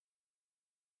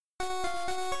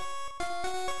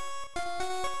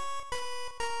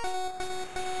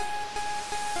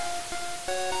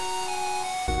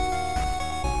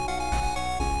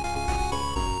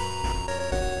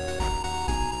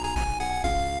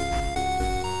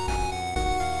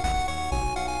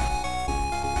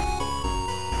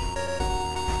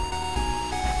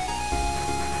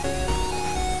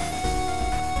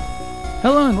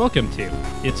Hello and welcome to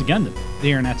It's a Gundam, the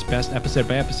internet's best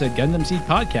episode-by-episode Gundam Seed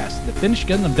podcast that finished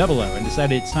Gundam 00 and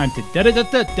decided it's time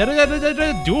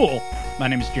to duel. My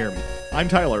name is Jeremy. I'm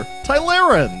Tyler.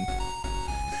 Tylerin!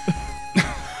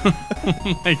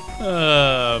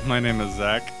 My name is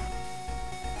Zach.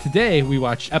 Today we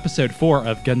watched episode 4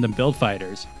 of Gundam Build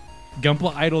Fighters,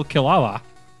 Gunpla Idol Killala.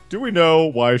 Do we know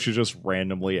why she just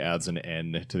randomly adds an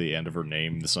N to the end of her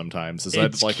name sometimes? Is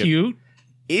It's that like cute.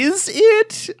 Is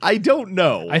it? I don't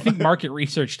know. I think market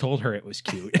research told her it was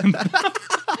cute.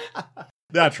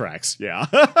 That tracks, yeah.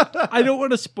 I don't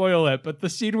want to spoil it, but the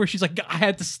scene where she's like, I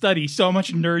had to study so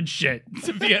much nerd shit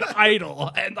to be an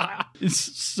idol, and it's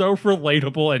so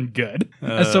relatable and good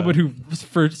as someone who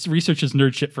first researches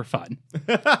nerd shit for fun.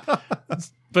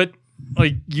 But,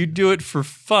 like, you do it for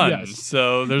fun, Yes.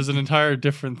 so there's an entire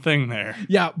different thing there.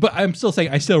 Yeah, but I'm still saying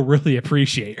I still really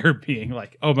appreciate her being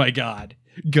like, oh my god,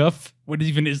 guff, what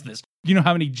even is this? You know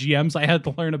how many GMs I had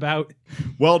to learn about?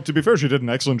 Well, to be fair, she did an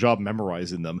excellent job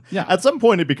memorizing them. Yeah. At some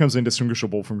point, it becomes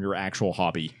indistinguishable from your actual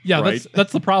hobby. Yeah, right?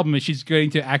 that's the problem, is she's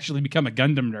going to actually become a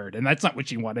Gundam nerd, and that's not what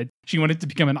she wanted. She wanted to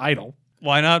become an idol.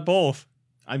 Why not both?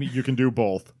 I mean, you can do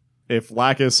both. If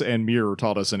Lacus and Mir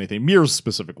taught us anything, Mir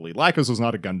specifically, Lacus was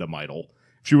not a Gundam idol.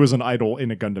 She was an idol in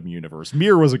a Gundam universe.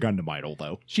 Mir was a Gundam idol,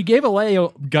 though. She gave away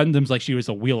Gundams like she was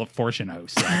a Wheel of Fortune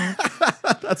host. So.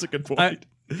 That's a good point.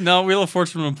 No, Wheel of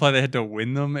Fortune would imply they had to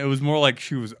win them. It was more like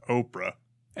she was Oprah.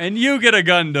 And you get a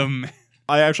Gundam.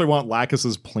 I actually want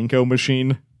Lacus's Plinko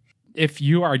machine. If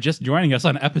you are just joining us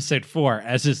on episode 4,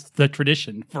 as is the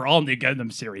tradition for all new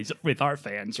Gundam series with our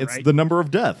fans, It's right? the number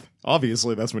of death.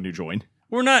 Obviously, that's when you join.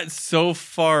 We're not so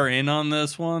far in on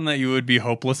this one that you would be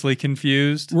hopelessly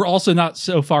confused. We're also not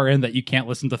so far in that you can't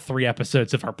listen to 3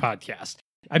 episodes of our podcast.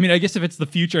 I mean, I guess if it's the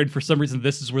future and for some reason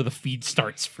this is where the feed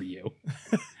starts for you.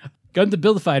 Gundam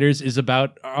Build Fighters is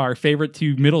about our favorite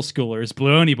 2 middle schoolers,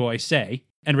 Bluoni Boy Sei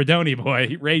and Redoni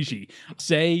Boy Reiji.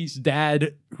 Sei's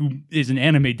dad, who is an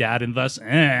anime dad and thus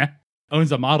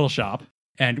owns a model shop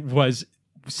and was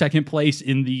second place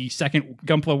in the second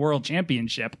Gunpla World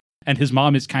Championship, and his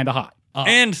mom is kind of hot.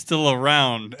 And still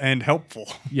around and helpful.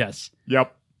 Yes.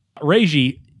 Yep.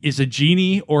 Reiji is a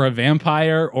genie or a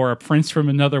vampire or a prince from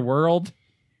another world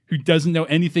who doesn't know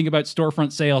anything about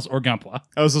storefront sales or Gunpla.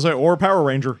 I was to say, or a Power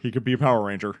Ranger. He could be a Power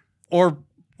Ranger. Or,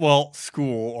 well,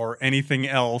 school or anything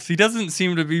else. He doesn't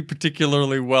seem to be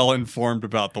particularly well informed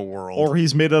about the world. Or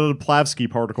he's made out of Plavsky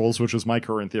particles, which is my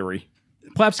current theory.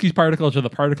 Plavsky's particles are the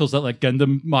particles that let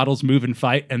Gundam models move and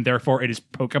fight, and therefore it is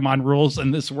Pokemon rules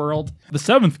in this world. The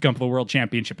 7th Gunpla World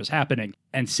Championship is happening,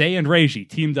 and Sei and Reiji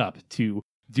teamed up to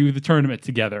do the tournament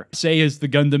together. Sei is the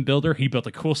Gundam builder. He built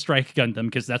a cool Strike Gundam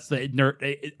because that's the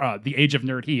the age of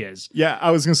nerd he is. Yeah,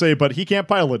 I was going to say, but he can't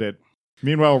pilot it.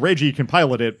 Meanwhile, Reiji can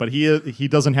pilot it, but he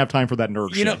doesn't have time for that nerd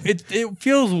shit. You know, it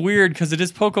feels weird because it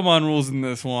is Pokemon rules in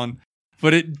this one,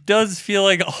 but it does feel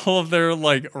like all of their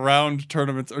like round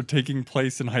tournaments are taking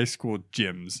place in high school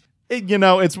gyms.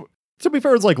 It's to be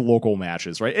fair, it's like local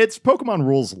matches, right? It's Pokemon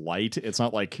rules light. It's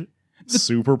not like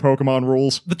super Pokemon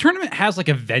rules. The tournament has like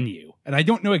a venue, and I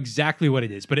don't know exactly what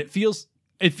it is, but it feels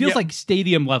like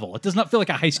stadium level. It does not feel like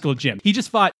a high school gym. He just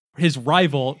fought his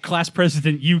rival, class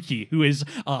president Yuki, who is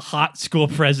a hot school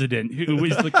president, who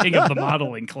is the king of the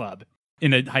modeling club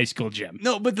in a high school gym.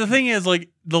 No, but the thing is, like,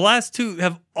 the last 2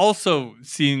 have also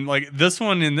seen, like, this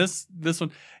one and this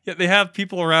one. Yeah, they have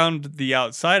people around the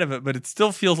outside of it, but it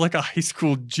still feels like a high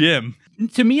school gym.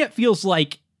 To me, it feels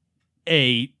like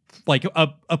a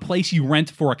place you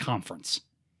rent for a conference.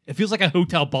 It feels like a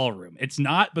hotel ballroom. It's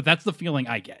not, but that's the feeling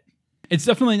I get. It's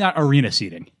definitely not arena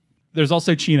seating. There's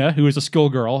also China, who is a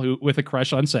schoolgirl with a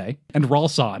crush on Sei, and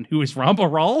Ralsan, who is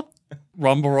Ramba Ral.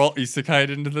 Rumble isekai'd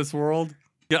into this world.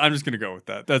 Yeah, I'm just gonna go with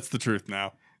that. That's the truth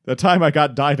now. The time I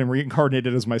got died and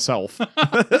reincarnated as myself.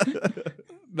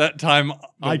 That time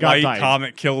I the got white died.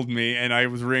 comet killed me, and I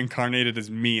was reincarnated as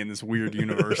me in this weird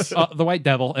universe. The White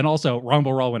Devil, and also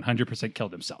Ramba Ral 100%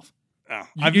 killed himself. Oh,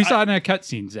 You saw it in a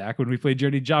cutscene, Zach, when we played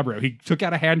Journey Jabro. He took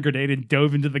out a hand grenade and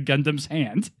dove into the Gundam's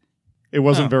hand. It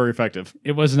wasn't very effective.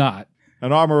 It was not.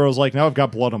 And Amuro was like, now I've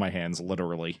got blood on my hands,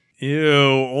 literally. Ew,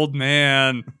 old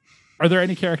man. Are there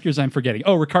any characters I'm forgetting?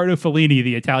 Oh, Riccardo Fellini,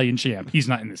 the Italian champ. He's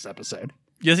not in this episode.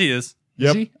 Yes, he is. Is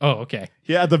Yep. he? Oh, okay.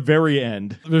 Yeah, at the very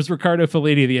end. There's Riccardo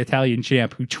Fellini, the Italian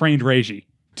champ, who trained Reiji.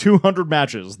 200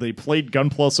 matches. They played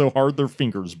Gunpla so hard their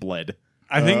fingers bled.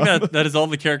 I think that is all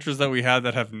the characters that we had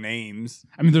that have names.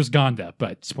 I mean, there's Gonda,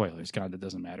 but spoilers, Gonda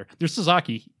doesn't matter. There's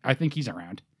Sasaki. I think he's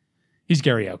around. He's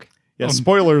Gary Oak. Yeah,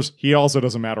 spoilers, he also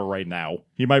doesn't matter right now.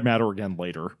 He might matter again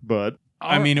later, but...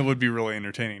 I mean, it would be really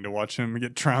entertaining to watch him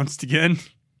get trounced again.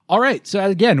 All right, so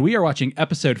again, we are watching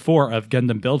episode 4 of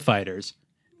Gundam Build Fighters,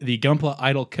 the Gunpla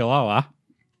Idol Killua.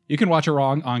 You can watch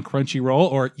along on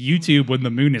Crunchyroll or YouTube when the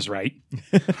moon is right.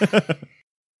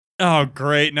 Oh,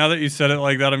 great. Now that you said it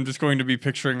like that, I'm just going to be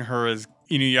picturing her as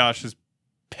Inuyasha's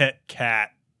pet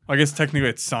cat. I guess technically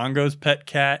it's Sango's pet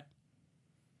cat.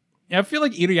 Yeah, I feel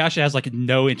like Inuyasha has like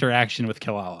no interaction with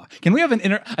Killua. Can we have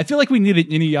I feel like we need an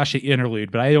Inuyasha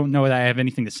interlude, but I don't know that I have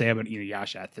anything to say about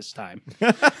Inuyasha at this time.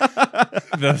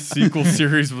 The sequel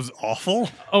series was awful.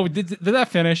 Oh, did that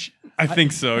finish? I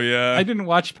think so, yeah. I didn't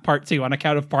watch part 2 on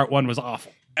account of part 1 was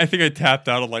awful. I think I tapped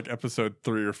out on like episode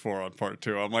 3 or 4 on part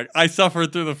 2. I'm like, I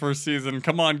suffered through the first season.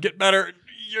 Come on, get better.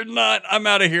 You're not. I'm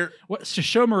out of here. What,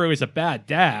 Shishomaru is a bad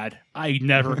dad. I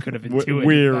never could have intuited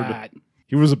Weird. that.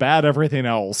 He was bad everything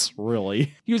else,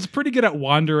 really. He was pretty good at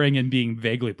wandering and being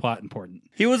vaguely plot important.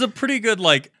 He was a pretty good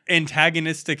like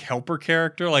antagonistic helper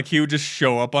character. Like he would just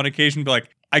show up on occasion and be like,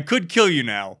 I could kill you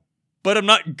now, but I'm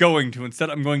not going to. Instead,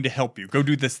 I'm going to help you. Go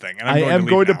do this thing. And I am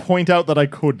going to now. point out that I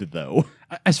could, though.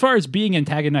 As far as being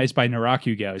antagonized by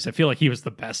Naraku goes, I feel like he was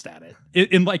the best at it.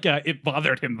 In like a it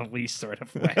bothered him the least sort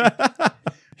of way.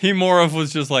 He more of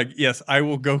was just like, yes, I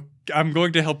will go. I'm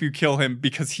going to help you kill him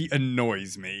because he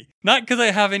annoys me. Not because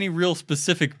I have any real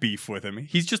specific beef with him.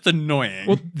 He's just annoying.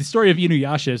 Well, the story of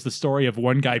Inuyasha is the story of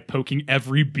one guy poking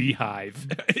every beehive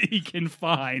he can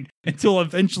find until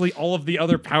eventually all of the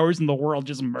other powers in the world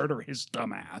just murder his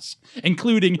dumbass,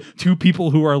 including 2 people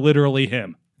who are literally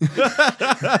him.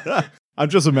 I'm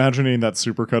just imagining that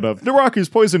supercut of Naraku's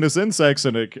poisonous insects,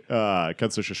 and it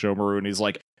cuts to Shishomaru, and he's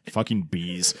like, fucking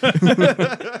bees.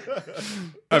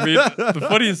 I mean, the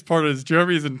funniest part is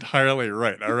Jeremy's entirely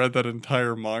right. I read that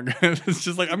entire manga. It's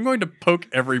just like, I'm going to poke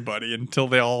everybody until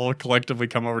they all collectively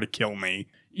come over to kill me.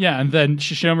 Yeah, and then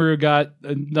Shishomaru got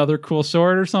another cool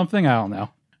sword or something. I don't know.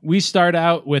 We start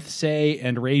out with Sei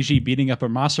and Reiji beating up a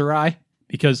Masarai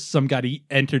because some guy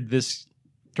entered this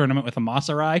tournament with a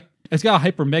Masarai. It's got a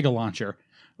Hyper Mega Launcher,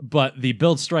 but the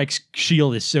Build Strike's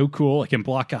shield is so cool it can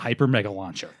block a Hyper Mega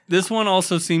Launcher. This one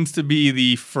also seems to be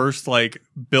the first like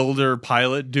builder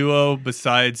pilot duo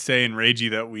besides Sei and Reiji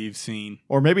that we've seen.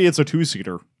 Or maybe it's a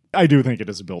 2-seater. I do think it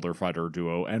is a builder fighter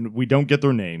duo, and we don't get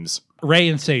their names. Rei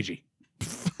and Seiji.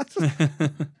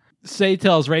 Sei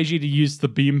tells Reiji to use the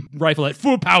beam rifle at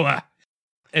full power,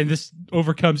 and this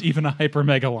overcomes even a Hyper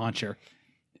Mega Launcher.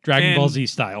 Dragon Ball Z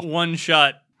style. One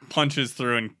shot punches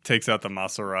through and takes out the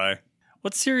Masarai.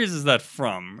 What series is that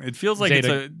from? It feels like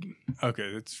Zeta.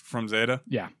 it's from Zeta.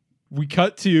 Yeah. We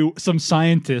cut to some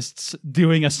scientists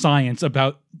doing a science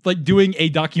about, like, doing a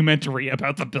documentary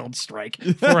about the Build Strike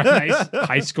for a nice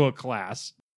high school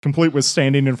class. Complete with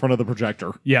standing in front of the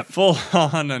projector. Yep. Full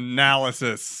on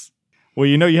analysis. Well,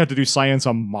 you know you have to do science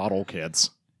on model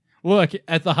kids. Look,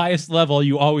 at the highest level,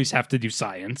 you always have to do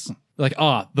science. Like,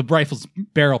 the rifle's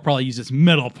barrel probably uses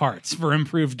metal parts for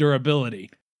improved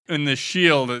durability. And the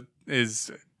shield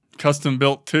is custom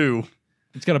built too.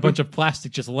 It's got a bunch of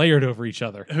plastic just layered over each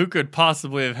other. Who could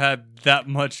possibly have had that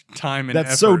much time and That's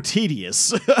effort? so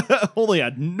tedious. Only a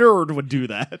nerd would do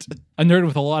that. A nerd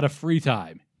with a lot of free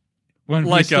time. When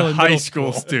he's Like still a in high middle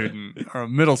school student or a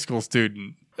middle school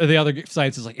student. The other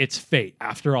science is like, it's fate.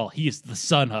 After all, he is the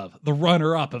son of the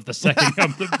runner-up of the second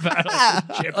Gundam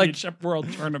Battle Championship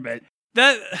World Tournament.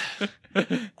 That,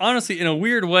 honestly, in a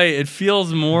weird way, it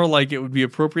feels more like it would be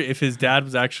appropriate if his dad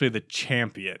was actually the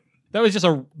champion. That was just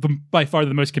by far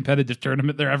the most competitive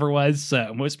tournament there ever was.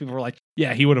 So most people were like,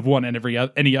 yeah, he would have won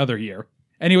any other year.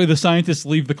 Anyway, the scientists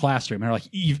leave the classroom and are like,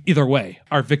 either way,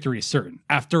 our victory is certain.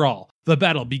 After all, the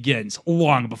battle begins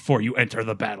long before you enter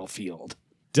the battlefield.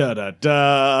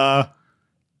 Da-da-da.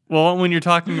 Well, when you're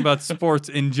talking about sports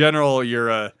in general,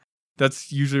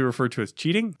 that's usually referred to as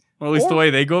cheating. Or at least the way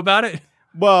they go about it.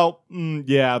 Well,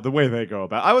 yeah, the way they go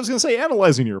about it. I was going to say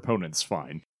analyzing your opponent's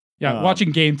fine. Yeah,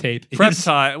 watching game tape. Prep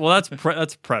time. Well,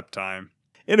 that's prep time.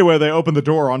 Anyway, they open the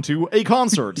door onto a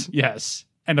concert. Yes,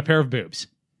 and a pair of boobs.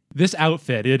 This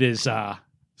outfit, it is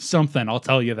something, I'll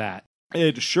tell you that.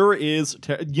 It sure is.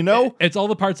 It's all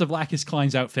the parts of Lacus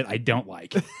Klein's outfit I don't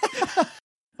like.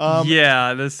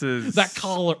 Yeah, this is that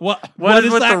collar. What is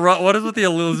is with that? what is with the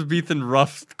Elizabethan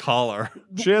ruff collar?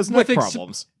 She has neck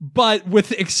problems. But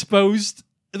with exposed,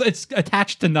 it's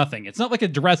attached to nothing. It's not like a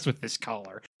dress with this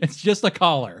collar. It's just a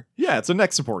collar. Yeah, it's a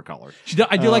neck support collar.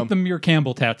 I do like the Muir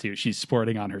Campbell tattoo she's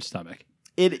sporting on her stomach.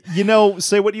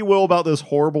 Say what you will about this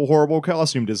horrible, horrible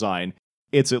costume design.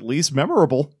 It's at least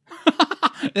memorable.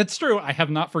 That's true. I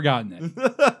have not forgotten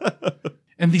it.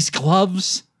 And these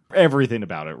gloves. Everything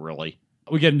about it, really.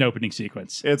 We get an opening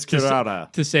sequence. It's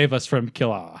Kirara. To save us from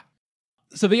Killua.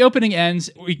 So the opening ends.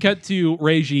 We cut to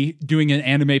Reiji doing an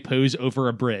anime pose over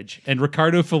a bridge, and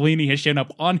Riccardo Fellini has shown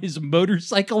up on his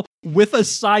motorcycle with a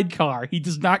sidecar. He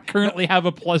does not currently have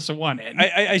a +1 in.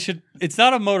 I should. It's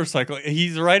not a motorcycle.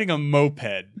 He's riding a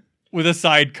moped with a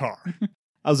sidecar.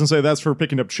 I was gonna say that's for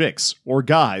picking up chicks or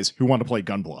guys who want to play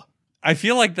Gunpla. I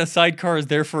feel like the sidecar is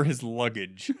there for his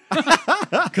luggage.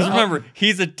 Because remember,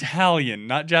 he's Italian,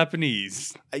 not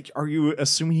Japanese. Are you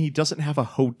assuming he doesn't have a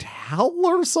hotel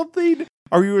or something?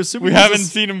 Are you assuming We haven't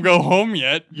seen him go home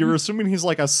yet. You're assuming he's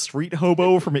like a street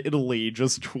hobo from Italy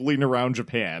just tooling around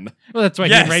Japan. Well, that's why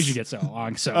Yes. he and Reiji get so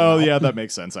along. So Oh, yeah, that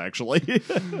makes sense, actually.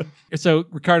 So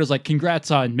Ricardo's like,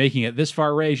 congrats on making it this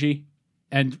far, Reiji.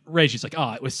 And Reiji's like,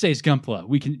 it was Sei's Gunpla.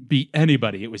 We can beat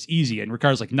anybody. It was easy. And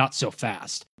Ricardo's like, not so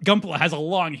fast. Gunpla has a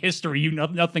long history you know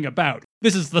nothing about.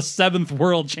 This is the 7th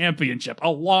World Championship. A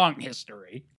long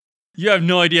history. You have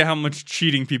no idea how much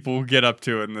cheating people will get up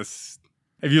to in this.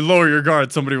 If you lower your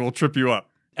guard, somebody will trip you up.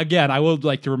 Again, I would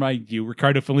like to remind you,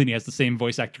 Riccardo Fellini has the same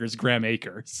voice actor as Graham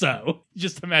Aker. So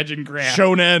just imagine Graham.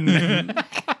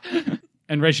 Shonen.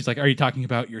 And Reiji's like, are you talking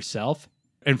about yourself?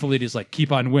 And Fellini's like,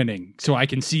 keep on winning so I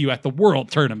can see you at the World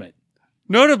Tournament.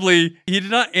 Notably, he did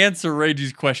not answer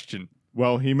Reiji's question.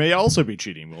 Well, he may also be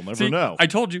cheating. We'll never See, know. I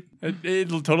told you. It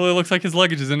totally looks like his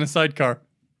luggage is in a sidecar.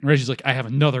 And Reiji's like, I have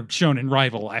another shonen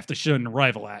rival I have to shonen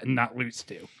rival at and not lose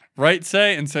to. Right,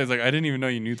 Sei? And Sei's like, I didn't even know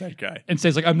you knew that guy. And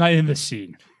Sei's like, I'm not in this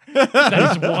scene.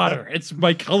 That is water. It's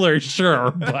my color, sure,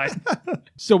 but...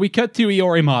 So we cut to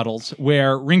Iori Models,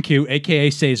 where Rinku, a.k.a.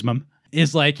 Sei's mom,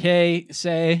 is like, hey,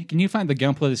 Sei, can you find the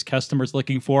Gunpla this customer's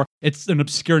looking for? It's an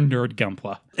obscure nerd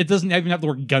Gunpla. It doesn't even have the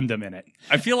word Gundam in it.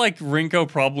 I feel like Rinko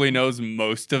probably knows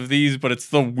most of these, but it's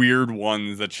the weird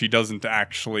ones that she doesn't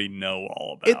actually know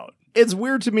all about. It's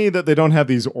weird to me that they don't have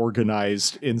these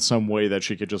organized in some way that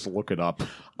she could just look it up.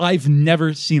 I've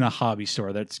never seen a hobby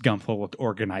store that's Gunpla looked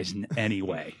organized in any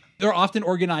way. They're often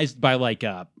organized by, like,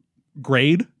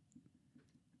 grade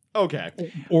Okay.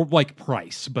 or, like,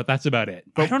 price, but that's about it.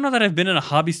 I don't know that I've been in a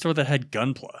hobby store that had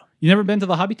Gunpla. You never been to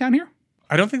the Hobby Town here?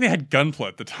 I don't think they had Gunpla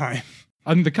at the time.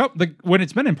 I mean, when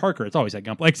it's been in Parker, it's always had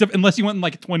Gunpla, except unless you went in,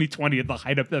 like, 2020 at the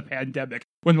height of the pandemic,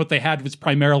 when what they had was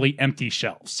primarily empty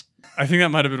shelves. I think that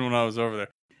might have been when I was over there.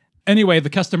 Anyway, the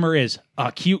customer is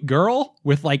a cute girl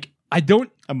with, like, A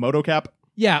moto cap?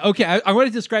 yeah, okay, I want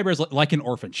to describe her as like an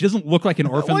orphan. She doesn't look like an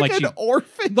orphan. Like an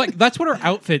orphan? Like, that's what her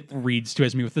outfit reads to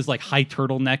as me, with this, like, high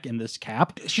turtleneck and this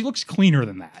cap. She looks cleaner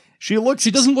than that. She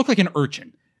doesn't look like an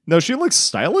urchin. No, she looks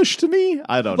stylish to me.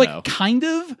 I don't Like, know. kind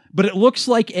of, but it looks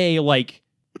like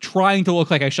trying to look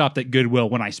like I shopped at Goodwill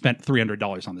when I spent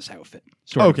 $300 on this outfit.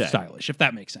 Sort of stylish, if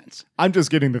that makes sense. I'm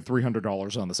just getting the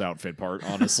 $300 on this outfit part,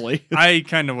 honestly. I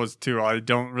kind of was too. I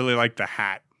don't really like the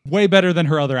hat. Way better than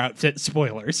her other outfit,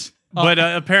 spoilers. But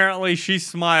apparently she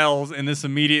smiles and this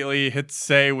immediately hits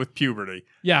Sei with puberty.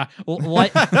 Yeah,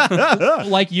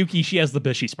 like Yuki, she has the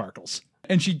Bishi sparkles.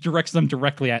 And she directs them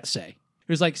directly at Sei.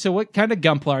 He was like, so what kind of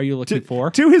Gunpla are you looking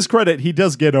for? To his credit, he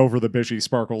does get over the Bishy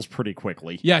sparkles pretty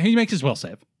quickly. Yeah, he makes his will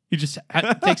save. He just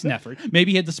takes an effort.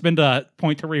 Maybe he had to spend a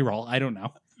point to reroll. I don't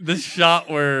know. This shot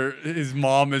where his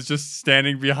mom is just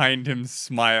standing behind him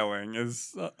smiling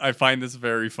is, I find this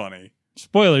very funny.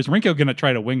 Spoilers, Rinko gonna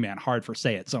try to wingman hard for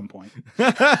Sei at some point.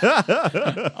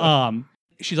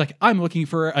 She's like, I'm looking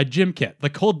for a gym kit, the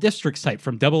Cold Districts type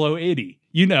from 0080.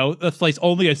 You know, the place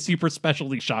only a super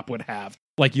specialty shop would have,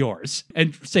 like yours.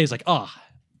 And Sei's like,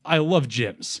 I love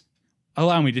gyms.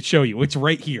 Allow me to show you. It's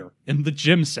right here in the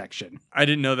gym section. I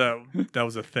didn't know that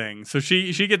was a thing. So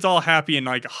she gets all happy and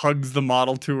like hugs the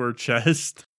model to her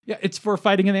chest. Yeah, it's for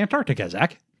fighting in Antarctica,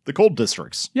 Zach. The cold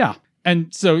districts. Yeah.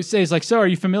 And so Sei's like, so are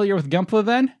you familiar with Gunpla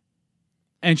then?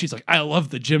 And she's like, I love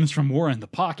the gyms from War in the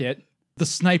Pocket. The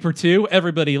Sniper 2.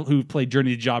 Everybody who played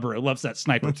Journey to Jaburo loves that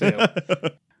Sniper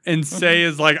 2. And Sei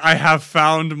is like, I have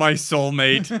found my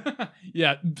soulmate.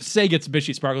 Yeah, Sei gets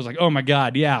Bishi Sparkles like, oh my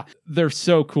god, yeah, they're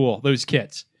so cool, those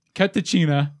kits. Cut to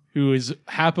China, who is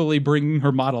happily bringing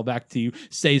her model back to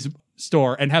Sei's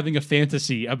store and having a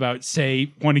fantasy about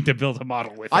Sei wanting to build a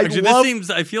model with her. Actually,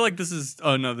 I feel like this is,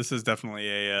 oh no, this is definitely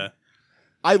a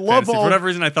I love fantasy. For whatever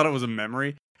reason, I thought it was a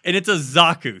memory. And it's a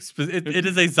Zaku. It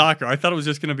is a Zaku. I thought it was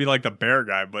just going to be like the bear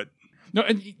guy, but... No,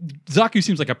 and Zaku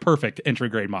seems like a perfect entry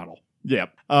grade model. Yeah.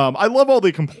 I love all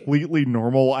the completely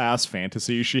normal ass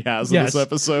fantasies she has in this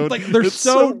episode. Like they're It's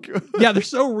so good. yeah, they're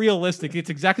so realistic. It's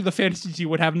exactly the fantasies you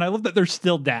would have, and I love that they're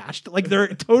still dashed. Like they're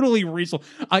totally reasonable.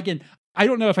 Again, I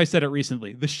don't know if I said it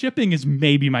recently. The shipping is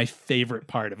maybe my favorite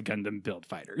part of Gundam Build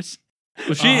Fighters.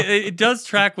 Well, it does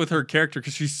track with her character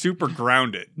because she's super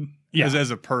grounded as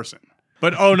a person.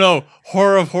 But oh no,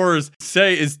 horror of horrors,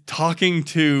 Sei is talking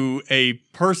to a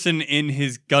person in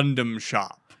his Gundam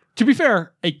shop. To be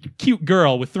fair, a cute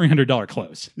girl with $300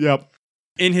 clothes. Yep.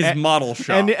 In his model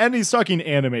shop. And he's talking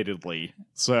animatedly,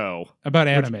 so. About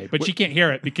anime, but she can't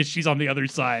hear it because she's on the other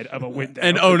side of a window.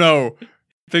 And oh no,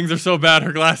 things are so bad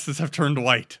her glasses have turned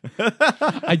white.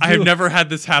 I have never had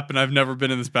this happen. I've never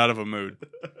been in this bad of a mood.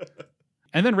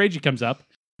 And then Reiji comes up,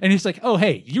 and he's like, oh,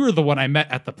 hey, you were the one I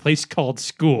met at the place called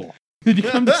school. Did you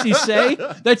come to see Sei?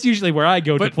 That's usually where I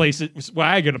go to places. Where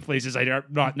I go to places I'm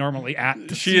not normally at.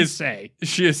 To see Sei.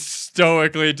 She is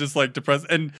stoically just like depressed,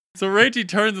 and so Reiji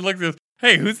turns and looks and goes,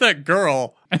 "Hey, who's that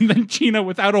girl?" And then China,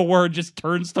 without a word, just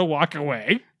turns to walk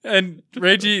away. And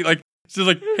Reiji, she's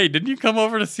like, "Hey, didn't you come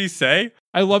over to see Sei?"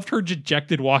 I loved her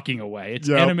dejected walking away. It's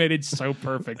animated so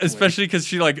perfectly, especially because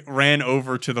she ran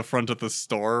over to the front of the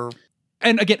store.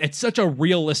 And again, it's such a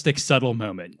realistic, subtle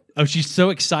moment. Oh, she's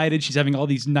so excited. She's having all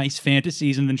these nice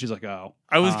fantasies. And then she's like, oh.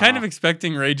 I was kind of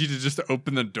expecting Reiji to just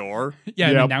open the door. Yeah,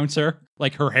 and announce her,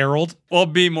 like her herald. Well,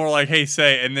 be more like, hey,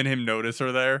 Sei, and then him notice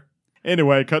her there.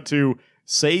 Anyway, cut to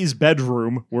Sei's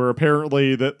bedroom, where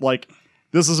apparently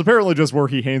this is apparently just where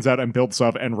he hangs out and builds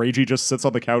stuff, and Reiji just sits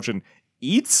on the couch and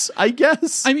eats, I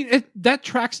guess? I mean, that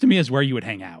tracks to me as where you would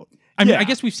hang out. I mean, I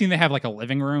guess we've seen they have a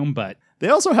living room, but they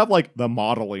also have the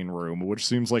modeling room, which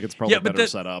seems like it's probably better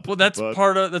set up. Well, that's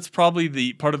probably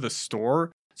the part of the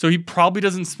store. So he probably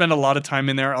doesn't spend a lot of time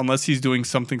in there unless he's doing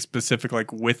something specific,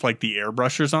 with the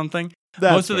airbrush or something.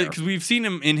 That's because we've seen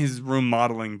him in his room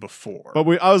modeling before. But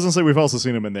I was gonna say we've also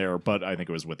seen him in there, but I think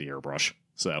it was with the airbrush.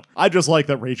 So I just like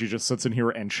that Reiji just sits in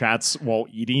here and chats while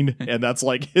eating, and that's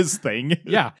his thing.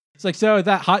 Yeah, it's like, so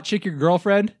that hot chick your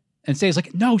girlfriend? And Sei's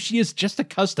like, no, she is just a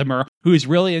customer who is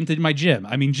really into my gym.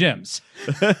 I mean, gyms.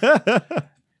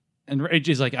 And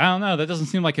Reiji's like, I don't know. That doesn't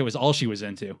seem like it was all she was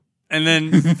into. And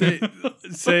then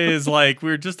Sei is like,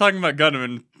 we were just talking about Gundam,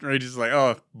 and Reiji's like,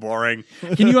 oh, boring.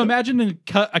 Can you imagine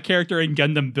a character in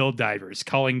Gundam Build Divers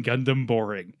calling Gundam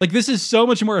boring? This is so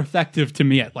much more effective to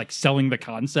me at selling the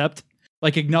concept.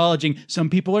 Acknowledging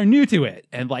some people are new to it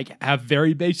and have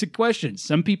very basic questions.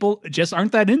 Some people just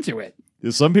aren't that into it.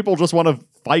 Some people just want to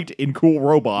fight in cool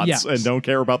robots and don't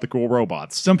care about the cool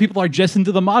robots. Some people are just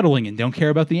into the modeling and don't care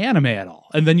about the anime at all.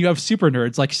 And then you have super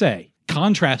nerds like Sei.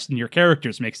 Contrast in your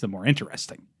characters makes them more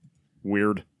interesting.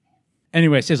 Weird.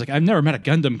 Anyway, Sei's like, I've never met a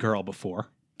Gundam girl before.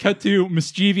 Cut to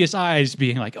mischievous eyes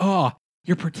being like, oh,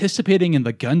 you're participating in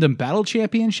the Gundam Battle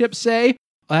Championship, Sei?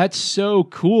 That's so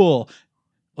cool.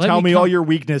 Tell me all your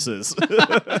weaknesses.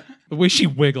 The way she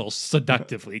wiggles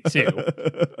seductively, too.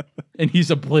 And he's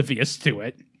oblivious to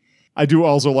it. I do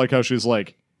also like how she's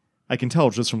like, I can tell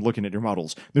just from looking at your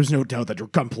models. There's no doubt that your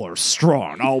Gunpla is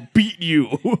strong. I'll beat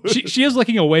you. she is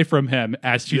looking away from him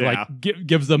as she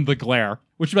gives them the glare.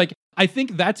 Which I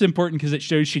think that's important because it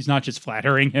shows she's not just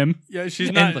flattering him. Yeah,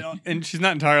 she's not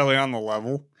entirely on the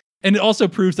level. And it also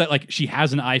proves that she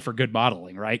has an eye for good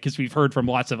modeling, right? Because we've heard from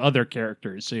lots of other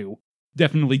characters who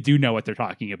definitely do know what they're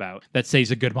talking about. That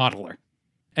Sei's a good modeler.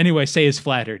 Anyway, Sei is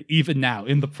flattered, even now,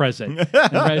 in the present. And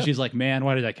Reiji's like, man,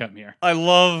 why did I come here? I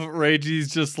love Reiji's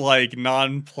just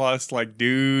nonplussed,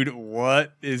 dude,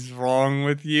 what is wrong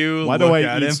with you? Why do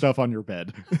I eat stuff on your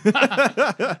bed?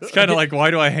 It's kind of why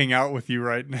do I hang out with you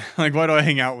right now? Why do I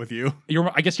hang out with you?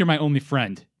 I guess you're my only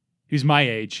friend who's my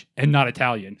age and not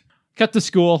Italian. Cut to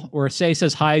school where Sei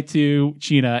says hi to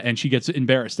China and she gets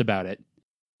embarrassed about it.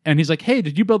 And he's like, hey,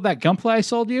 did you build that Gunpla I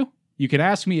sold you? You can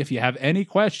ask me if you have any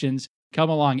questions. Come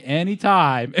along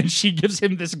anytime. And she gives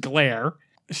him this glare.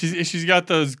 She's got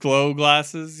those glow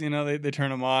glasses, they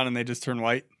turn them on and they just turn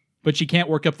white. But she can't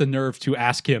work up the nerve to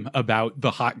ask him about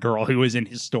the hot girl who is in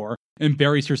his store and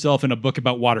buries herself in a book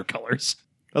about watercolors.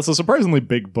 That's a surprisingly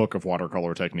big book of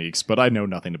watercolor techniques, but I know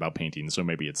nothing about painting, so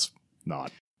maybe it's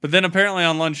not. But then apparently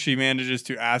on lunch, she manages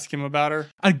to ask him about her.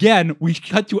 Again, we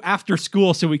cut to after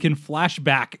school so we can flash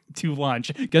back to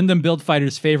lunch. Gundam Build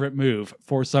Fighter's favorite move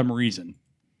for some reason.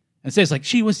 And says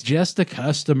she was just a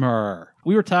customer.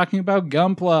 We were talking about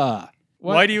Gunpla.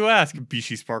 What? Why do you ask,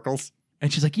 Bishi Sparkles?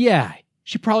 And she's like, yeah,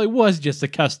 she probably was just a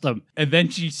custom. And then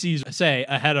she sees Sei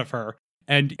ahead of her.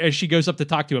 And as she goes up to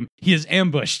talk to him, he is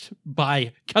ambushed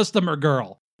by customer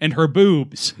girl and her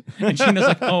boobs. And Sheena's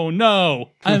like, oh no,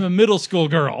 I'm a middle school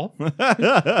girl.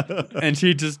 And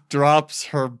she just drops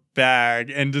her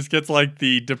bag and just gets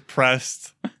the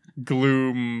depressed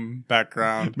gloom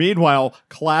background. Meanwhile,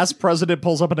 class president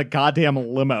pulls up in a goddamn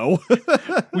limo.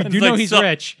 We do know he's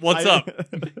rich. What's up?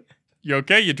 You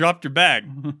okay? You dropped your bag.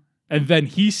 And then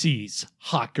he sees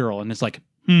hot girl and is like,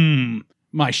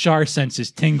 My Char sense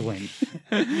is tingling.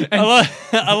 I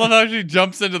love how she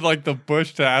jumps into like the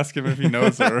bush to ask him if he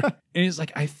knows her. And he's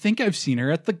like, I think I've seen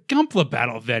her at the Gunpla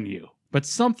battle venue, but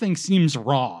something seems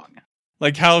wrong.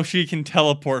 Like how she can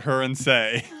teleport her and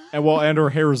say. And her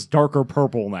hair is darker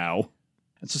purple now.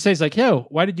 And so Say's like, yo,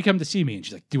 why did you come to see me? And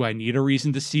she's like, do I need a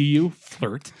reason to see you?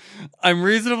 Flirt. I'm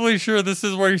reasonably sure this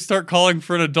is where you start calling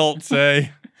for an adult,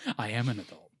 Say. I am an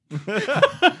adult.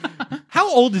 How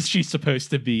old is she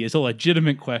supposed to be is a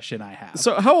legitimate question I have.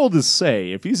 So how old is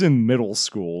Say? If he's in middle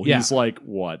school, Yeah. he's like,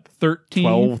 what, 13?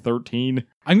 12, 13?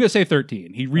 I'm going to say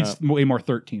 13. He reads way more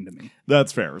 13 to me.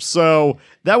 That's fair. So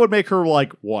that would make her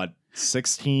like, what,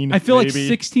 16? I feel like maybe?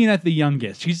 16 at the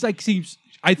youngest. She's like,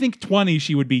 I think 20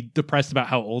 she would be depressed about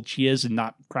how old she is and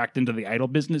not cracked into the idol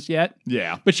business yet.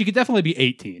 Yeah. But she could definitely be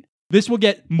 18. This will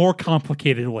get more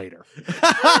complicated later.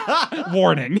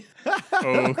 Warning.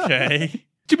 Okay.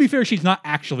 To be fair, she's not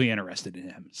actually interested in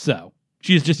him. So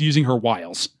she is just using her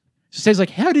wiles. She says like,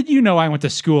 how did you know I went to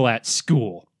school at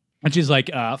school? And she's like,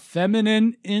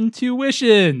 feminine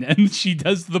intuition. And she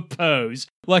does the pose.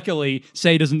 Luckily,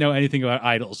 Say doesn't know anything about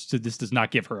idols, so this does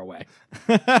not give her away.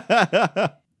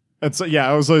 And so, yeah,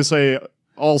 I was going to say,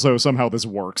 also, somehow this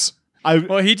works.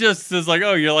 Well, he just is like,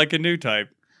 oh, you're like a new type.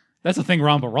 That's the thing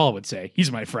Ramba Ral would say.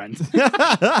 He's my friend.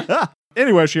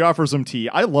 Anyway, she offers him tea.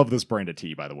 I love this brand of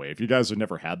tea, by the way. If you guys have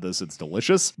never had this, it's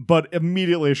delicious. But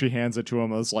immediately she hands it to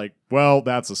him, I was like, well,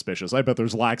 that's suspicious. I bet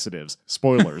there's laxatives.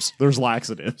 Spoilers. There's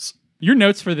laxatives. Your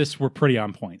notes for this were pretty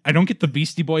on point. I don't get the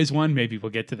Beastie Boys one. Maybe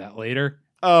we'll get to that later.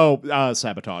 Oh,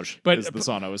 Sabotage But- is the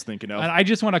song I was thinking of. And I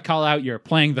just want to call out you're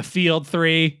playing the Field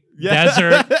 3,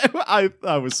 Desert.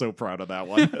 I was so proud of that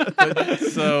one.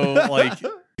 So, like,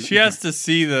 she has to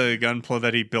see the gunpla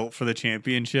that he built for the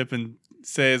championship and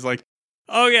says, like,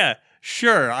 oh, yeah,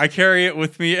 sure, I carry it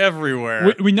with me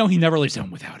everywhere. We know he never leaves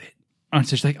home without it. And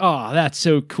so she's like, oh, that's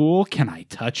so cool. Can I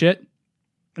touch it?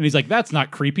 And he's like, that's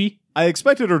not creepy. I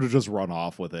expected her to just run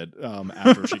off with it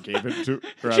after she gave it to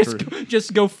her.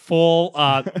 Just go full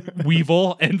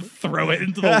Weevil and throw it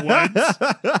into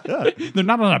the woods. They're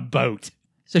not on a boat.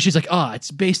 So she's like,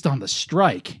 it's based on the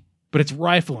strike, but its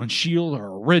rifle and shield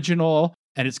are original,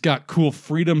 and it's got cool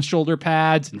Freedom shoulder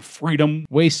pads and Freedom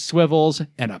waist swivels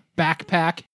and a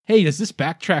backpack. Hey, does this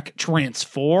backpack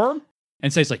transform?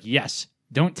 And Say's like, yes,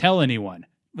 don't tell anyone.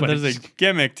 But there's a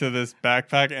gimmick to this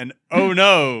backpack, and oh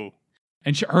no.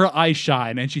 And her eyes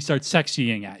shine, and she starts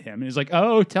sexying at him. And he's like,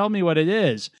 oh, tell me what it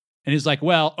is. And he's like,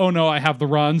 well, oh no, I have the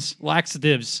runs.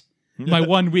 Laxatives. My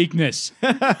one weakness.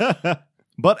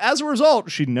 But as a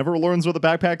result, she never learns what the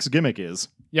backpack's gimmick is.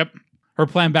 Yep. Her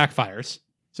plan backfires.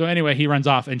 So anyway, he runs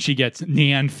off, and she gets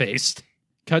neon-faced.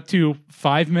 Cut to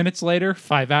 5 minutes later,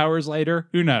 5 hours later,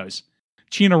 who knows?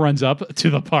 Chyna runs up to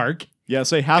the park. Yeah,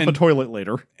 say half a toilet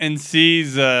later. And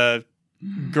sees a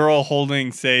girl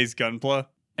holding Say's gunpla.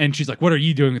 And she's like, what are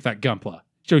you doing with that gunpla?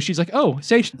 So she's like, oh,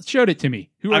 Say showed it to me.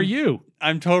 Who are you?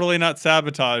 I'm totally not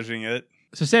sabotaging it.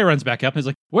 So Say runs back up and is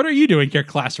like, what are you doing here,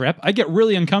 class rep? I get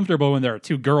really uncomfortable when there are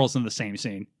two girls in the same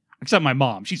scene. Except my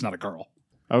mom. She's not a girl.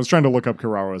 I was trying to look up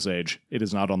Karawa's age. It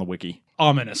is not on the wiki.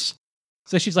 Ominous.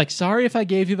 So she's like, sorry if I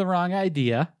gave you the wrong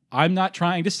idea. I'm not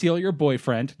trying to steal your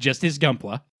boyfriend, just his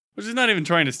gunpla. Well, she's not even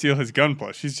trying to steal his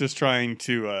gunpla. She's just trying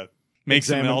to make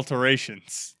some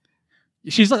alterations.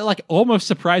 She's like almost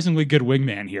surprisingly good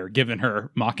wingman here, given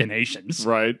her machinations.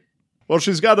 Right. Well,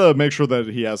 she's got to make sure that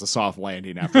he has a soft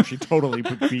landing after she totally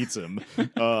beats him.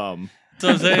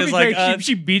 So Say's like,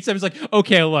 she beats him. It's like,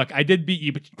 okay, look, I did beat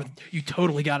you, but you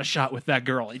totally got a shot with that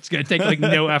girl. It's gonna take like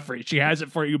no effort. She has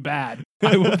it for you bad.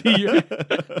 I will be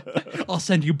I'll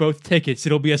send you both tickets.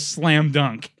 It'll be a slam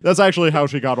dunk. That's actually how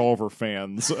she got all of her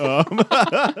fans.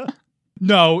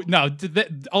 No,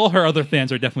 all her other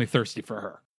fans are definitely thirsty for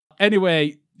her.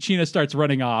 Anyway, Chyna starts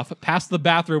running off past the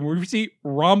bathroom where we see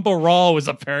Ramba Ral was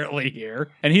apparently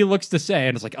here. And he looks to Say,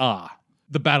 and it's like,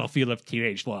 the battlefield of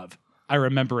teenage love. I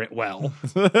remember it well.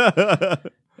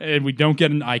 And we don't get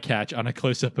an eye catch on a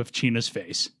close-up of Chyna's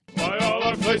face.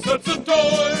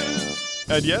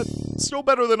 And yet, still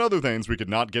better than other things we could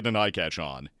not get an eye catch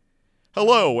on.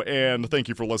 Hello, and thank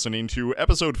you for listening to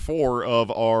episode 4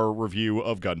 of our review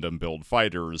of Gundam Build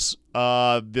Fighters.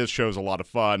 This show's a lot of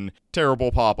fun, terrible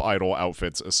pop idol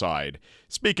outfits aside.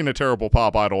 Speaking of terrible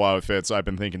pop idol outfits, I've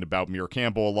been thinking about Mir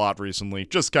Campbell a lot recently,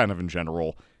 just kind of in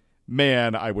general.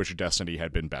 Man, I wish Destiny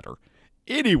had been better.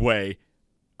 Anyway,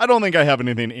 I don't think I have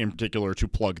anything in particular to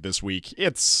plug this week.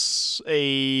 It's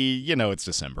it's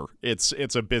December.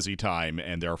 It's a busy time,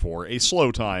 and therefore a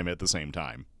slow time at the same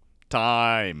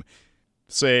time.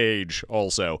 Sage,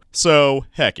 also. So,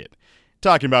 heck it.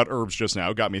 Talking about herbs just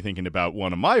now got me thinking about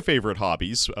one of my favorite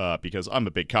hobbies, because I'm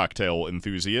a big cocktail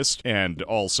enthusiast and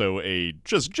also a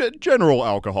just general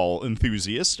alcohol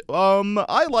enthusiast.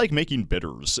 I like making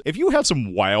bitters. If you have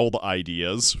some wild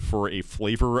ideas for a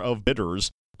flavor of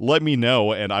bitters, let me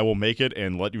know and I will make it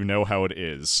and let you know how it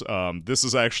is. This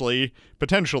is actually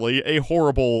potentially a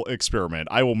horrible experiment.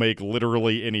 I will make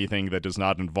literally anything that does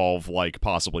not involve, like,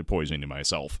 possibly poisoning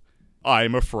myself.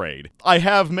 I'm afraid. I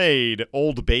have made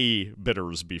Old Bay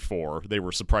bitters before. They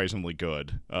were surprisingly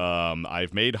good.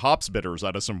 I've made hops bitters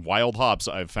out of some wild hops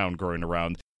I've found growing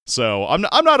around. So I'm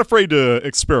not afraid to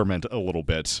experiment a little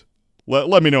bit.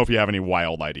 Let me know if you have any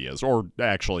wild ideas, or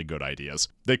actually good ideas.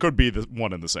 They could be the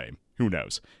one and the same. Who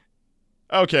knows?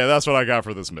 Okay, that's what I got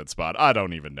for this mid-spot. I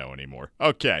don't even know anymore.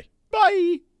 Okay,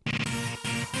 bye!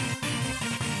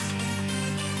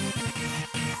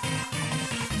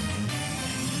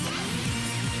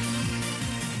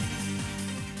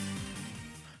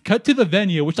 Cut to the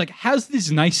venue, which, like, has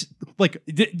these nice, like,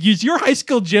 does your high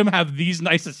school gym have these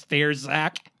nice stairs,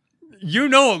 Zach? You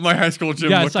know what my high school gym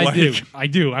Yes, looked I like. do. I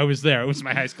do. I was there. It was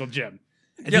my high school gym.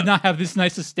 It did not have this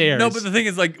nice stairs. No, but the thing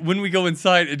is, like, when we go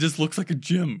inside, it just looks like a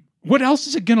gym. What else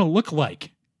is it going to look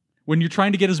like when you're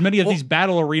trying to get as many of these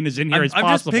battle arenas in here as possible?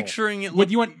 I'm just picturing it.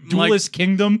 What, you want Duelist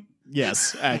Kingdom?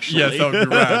 Yes, actually. Yes, that would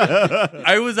be rad.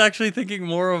 I was actually thinking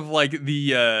more of like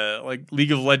the like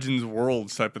League of Legends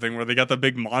Worlds type of thing, where they got the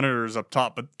big monitors up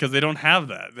top, but because they don't have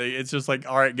that, it's just like,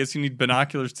 all right, guess you need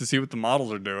binoculars to see what the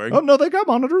models are doing. Oh, no, they got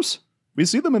monitors. We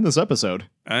see them in this episode.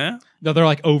 No, they're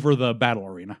like over the battle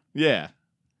arena. Yeah.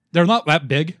 They're not that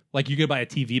big. Like, you could buy a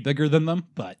TV bigger than them,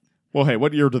 but... Well, hey,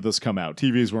 what year did this come out?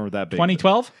 TVs weren't that big.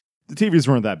 2012? The TVs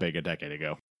weren't that big a decade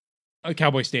ago.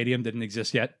 Cowboy Stadium didn't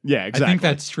exist yet. Yeah, exactly. I think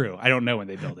that's true. I don't know when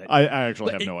they built it. I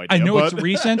actually have no idea. I know it's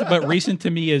recent, but recent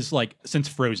to me is like since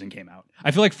Frozen came out.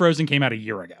 I feel like Frozen came out a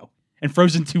year ago. And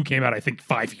Frozen 2 came out, I think,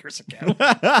 5 years ago.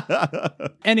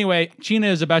 Anyway,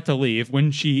 Chyna is about to leave when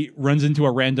she runs into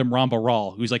a random Ramba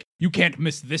Ral who's like, "You can't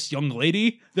miss this young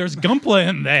lady. There's Gunpla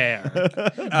in there."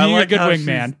 Being a good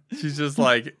wingman. She's just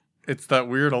like, it's that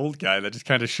weird old guy that just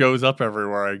kind of shows up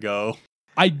everywhere I go.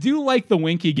 I do like the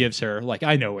wink he gives her. Like,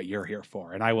 I know what you're here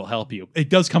for, and I will help you. It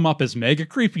does come up as mega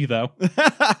creepy, though.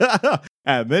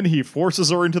 And then he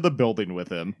forces her into the building with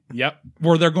him. Yep.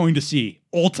 Where they're going to see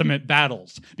ultimate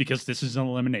battles, because this is an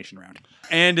elimination round.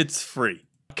 And it's free.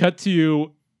 Cut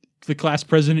to the class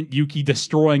president, Yuki,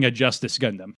 destroying a Justice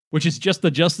Gundam, which is just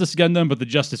the Justice Gundam, but the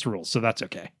Justice rules, so that's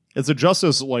okay. It's a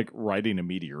Justice, like, riding a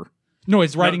meteor. No,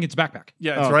 it's riding its backpack.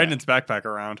 Yeah, it's riding its backpack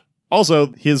around.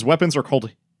 Also, his weapons are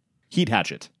called Heat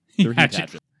Hatchet. They're Heat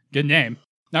Hatchet. Good name.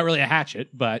 Not really a hatchet,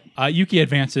 but Yuki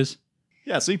advances.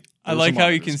 Yeah, see? I like how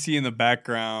you can see in the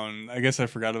background. I guess I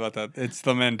forgot about that. It's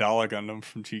the Mandala Gundam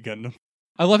from G Gundam.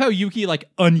 I love how Yuki, like,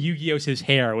 un-Yu-Gi-Ohs his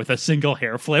hair with a single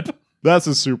hair flip. That's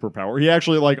his superpower. He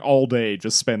actually, like, all day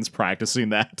just spends practicing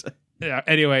that. Yeah,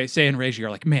 anyway, Sei and Reiji are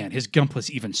like, "Man, his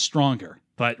Gunpla's even stronger."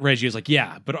 But Reiji is like,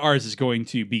 "Yeah, but ours is going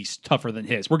to be tougher than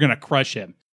his. We're going to crush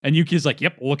him." And Yuki's like,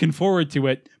 "Yep, looking forward to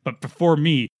it. But before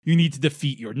me, you need to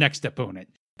defeat your next opponent.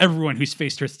 Everyone who's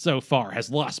faced her so far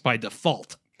has lost by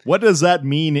default." What does that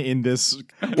mean in this?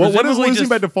 Well, what does losing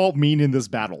by default mean in this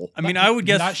battle? I mean, I would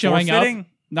guess not showing up.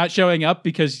 Not showing up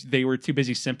because they were too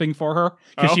busy simping for her.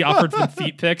 Because she offered them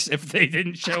feet pics if they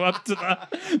didn't show up to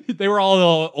the... They were all a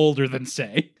little older than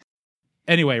Sei.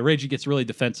 Anyway, Reiji gets really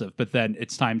defensive, but then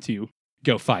it's time to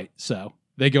go fight. So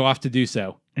they go off to do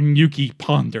so. And Yuki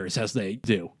ponders as they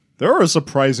do. There are a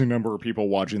surprising number of people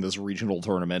watching this regional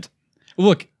tournament.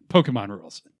 Look, Pokemon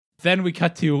rules. Then we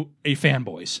cut to a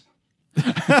fanboys.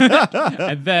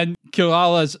 And then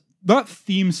Koala's, not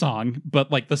theme song,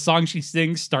 but like the song she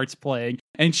sings starts playing,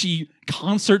 and she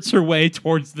concerts her way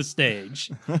towards the stage.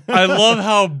 I love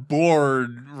how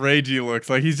bored Reiji looks.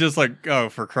 Like, he's just like, oh,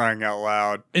 for crying out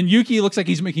loud. And Yuki looks like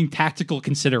he's making tactical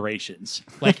considerations.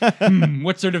 Like,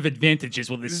 what sort of advantages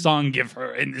will this song give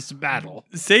her in this battle?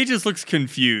 Sei just looks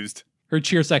confused. Her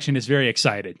cheer section is very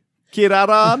excited.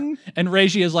 Kiraran! And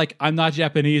Reiji is like, "I'm not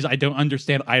Japanese. I don't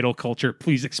understand idol culture.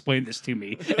 Please explain this to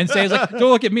me." And Sei is like, "Don't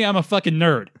look at me. I'm a fucking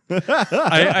nerd."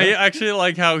 I actually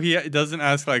like how he doesn't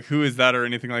ask, like, who is that or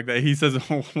anything like that. He says,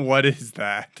 what is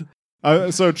that?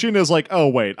 So Chyna's like, "Oh,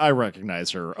 wait, I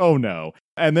recognize her. Oh, no."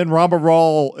 And then Ramba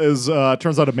Ral is,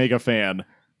 turns out a mega fan.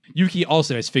 Yuki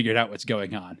also has figured out what's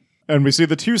going on. And we see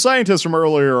the two scientists from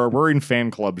earlier are wearing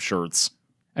fan club shirts.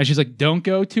 And she's like, "Don't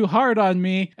go too hard on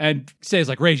me." And Sei's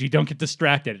like, "Reiji, don't get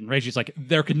distracted." And Reiji's like,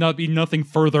 "There could not be nothing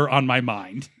further on my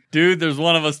mind." Dude, there's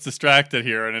one of us distracted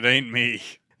here, and it ain't me.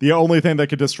 The only thing that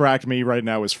could distract me right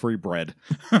now is free bread.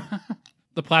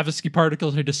 The Blavatsky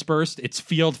particles are dispersed. It's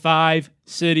Field 5,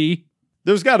 City.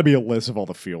 There's got to be a list of all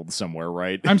the fields somewhere,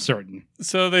 right? I'm certain.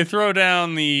 So they throw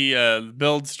down the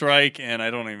build strike, and I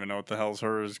don't even know what the hell's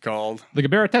hers called. The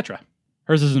Gabera Tetra.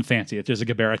 Hers isn't fancy. It's just a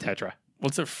Gabera Tetra.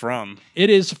 What's it from?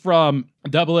 It is from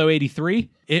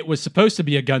 0083. It was supposed to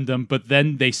be a Gundam, but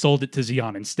then they sold it to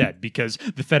Xeon instead because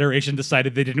the Federation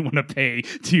decided they didn't want to pay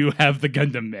to have the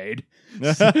Gundam made.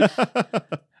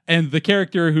 And the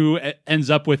character who ends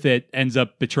up with it ends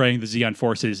up betraying the Xeon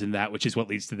forces in that, which is what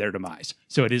leads to their demise.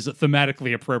 So it is a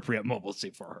thematically appropriate mobile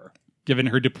suit for her, given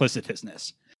her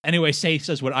duplicitousness. Anyway, Sei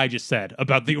says what I just said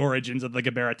about the origins of the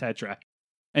Gabera Tetra.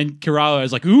 And Kerala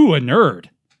is like, ooh, a nerd.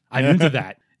 I'm into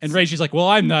that. And Reiji's like, well,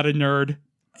 I'm not a nerd.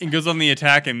 And goes on the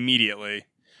attack immediately.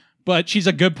 But she's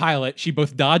a good pilot. She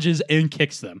both dodges and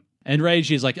kicks them. And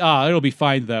Reiji's like, it'll be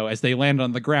fine, though, as they land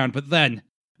on the ground. But then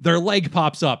their leg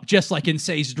pops up, just like in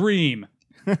Sei's dream.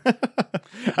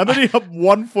 And then he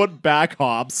 1 foot back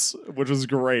hops, which is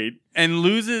great. And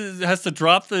has to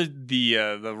drop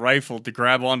the rifle to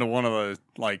grab onto one of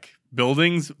the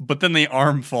buildings, but then the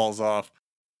arm falls off.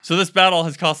 So this battle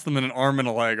has cost them an arm and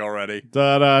a leg already.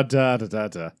 Da da da da da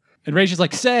da. And Reiji's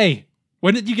like, Sei,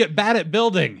 when did you get bad at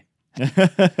building?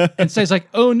 And Sei's like,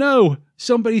 oh no,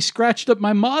 somebody scratched up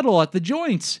my model at the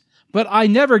joints, but I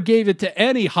never gave it to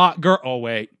any hot girl. Oh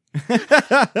wait.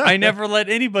 I never let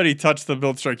anybody touch the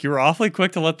build strike. You were awfully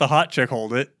quick to let the hot chick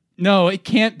hold it. No, it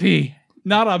can't be.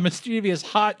 Not a mischievous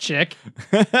hot chick.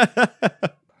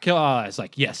 Killala is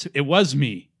like, yes, it was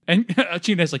me. And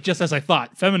China's like, just as I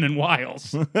thought, feminine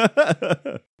wiles.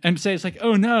 And Sei's like,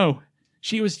 oh no,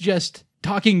 she was just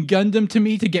talking Gundam to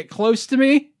me to get close to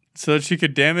me? So that she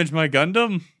could damage my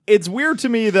Gundam? It's weird to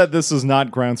me that this is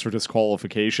not grounds for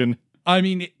disqualification. I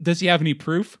mean, does he have any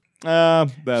proof?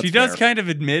 That's she does fair. kind of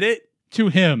admit it. To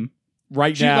him.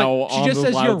 Right She, now, like, she on just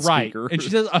the says you're right. loudspeaker. And she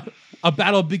says a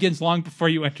battle begins long before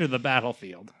you enter the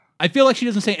battlefield. I feel like she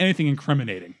doesn't say anything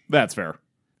incriminating. That's fair.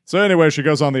 So anyway, she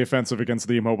goes on the offensive against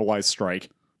the immobilized strike.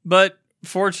 But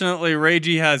fortunately,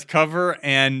 Reiji has cover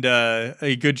and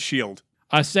a good shield.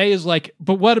 Sei is like,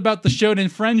 but what about the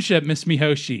shonen friendship, Miss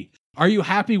Mihoshi? Are you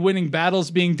happy winning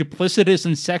battles being duplicitous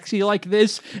and sexy like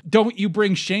this? Don't you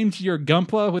bring shame to your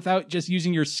Gunpla without just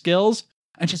using your skills?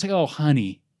 And she's like, oh,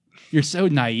 honey, you're so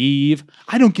naive.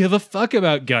 I don't give a fuck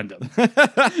about Gundam.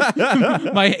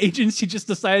 My agency just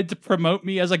decided to promote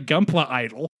me as a Gunpla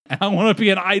idol. And I want to be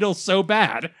an idol so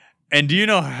bad. And do you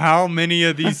know how many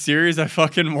of these series I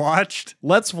fucking watched?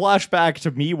 Let's flash back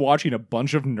to me watching a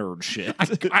bunch of nerd shit.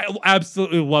 I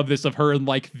absolutely love this of her in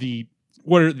like the,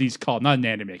 what are these called? Not an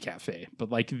anime cafe, but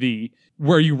like the,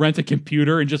 where you rent a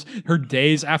computer and just her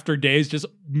days after days just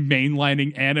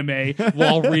mainlining anime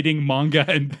while reading manga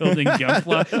and building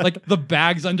Gunpla. Like the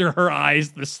bags under her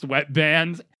eyes, the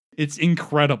sweatbands. It's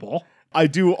incredible. I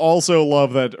do also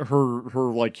love that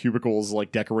her like cubicle is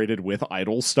like decorated with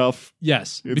idol stuff.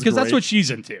 Yes, It's because that's great. what she's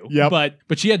into. Yep.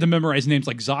 But she had to memorize names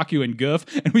like Zaku and Goof,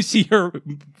 and we see her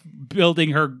building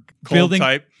her Cold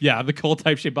type. Yeah, the cold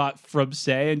type she bought from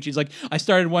Sei, and she's like, I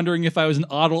started wondering if I was an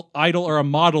idol or a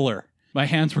modeler. My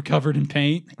hands were covered in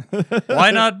paint.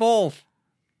 Why not both?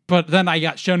 But then I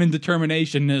got shown in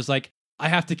determination, and it was like, I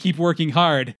have to keep working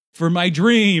hard for my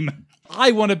dream.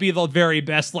 I want to be the very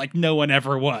best like no one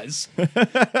ever was.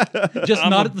 Just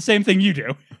not at the same thing you do.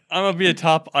 I'm gonna be a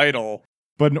top idol.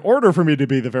 But in order for me to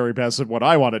be the very best at what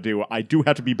I want to do, I do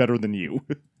have to be better than you.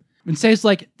 And Sei's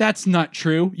like, that's not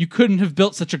true. You couldn't have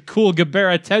built such a cool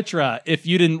Gabera Tetra if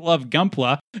you didn't love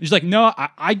Gunpla. And she's like, no,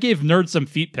 I gave nerds some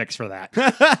feet pics for that.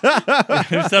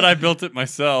 Who said I built it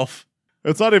myself?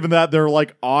 It's not even that. They're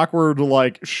like awkward,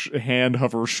 like hand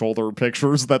hover shoulder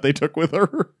pictures that they took with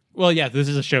her. Well, yeah, this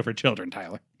is a show for children,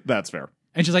 Tyler. That's fair.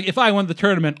 And she's like, if I win the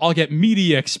tournament, I'll get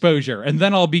media exposure, and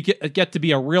then I'll get to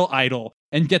be a real idol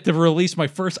and get to release my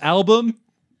first album.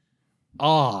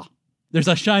 There's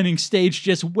a shining stage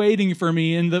just waiting for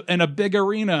me in a big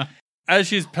arena. As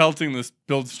she's pelting this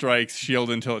build strike's shield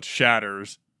until it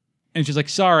shatters. And she's like,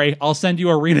 sorry, I'll send you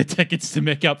arena tickets to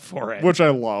make up for it. Which I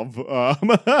love.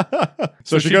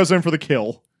 So she goes in for the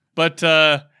kill. But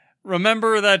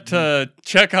remember that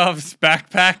Chekhov's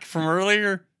backpack from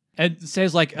earlier? And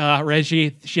says like,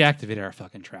 Reggie, she activated our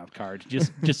fucking trap card.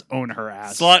 Just own her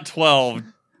ass. Slot 12.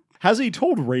 Has he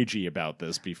told Reiji about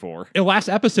this before? In the last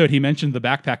episode, he mentioned the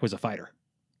backpack was a fighter.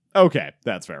 Okay,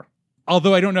 that's fair.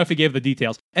 Although I don't know if he gave the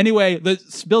details. Anyway, the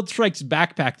Build Strike's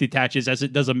backpack detaches as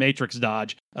it does a matrix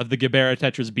dodge of the Gabera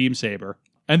Tetra's beam saber,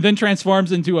 and then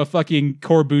transforms into a fucking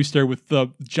core booster with the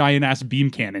giant-ass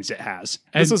beam cannons it has.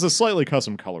 And This is a slightly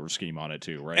custom color scheme on it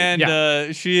too, right?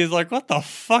 And she is like, what the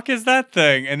fuck is that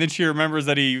thing? And then she remembers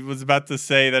that he was about to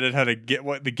say that it had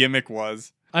what the gimmick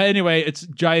was. Anyway, its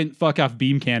giant fuck-off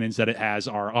beam cannons that it has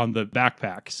are on the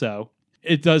backpack, so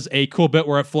it does a cool bit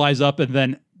where it flies up and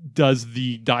then does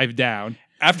the dive down.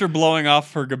 After blowing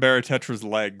off her Gabera Tetra's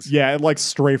legs. Yeah, it like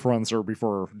strafe runs her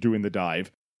before doing the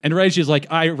dive. And Reiji's like,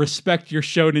 I respect your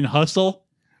shonen hustle,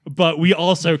 but we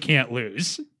also can't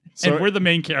lose. So- and we're the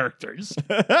main characters.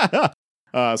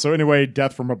 So anyway,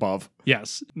 death from above.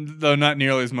 Yes. Though not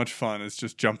nearly as much fun as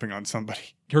just jumping on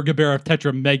somebody. Her Gabera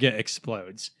Tetra mega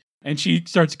explodes. And she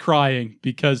starts crying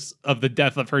because of the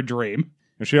death of her dream.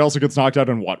 And she also gets knocked out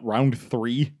in what, round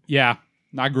 3? Yeah,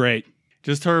 not great.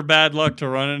 Just her bad luck to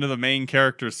run into the main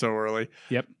characters so early.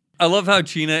 Yep. I love how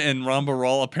China and Ramba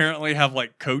Rawl apparently have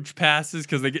like coach passes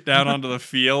because they get down onto the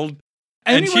field.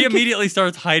 And she immediately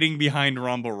starts hiding behind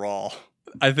Ramba Rawl.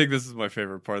 I think this is my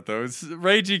favorite part though.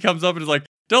 Reiji comes up and is like,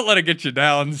 don't let it get you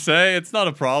down, Say. It's not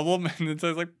a problem. And then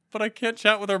Say's like, but I can't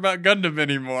chat with her about Gundam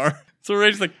anymore. So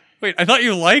Reiji's like, wait, I thought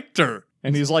you liked her.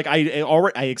 And he's like, I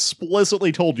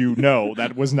explicitly told you no,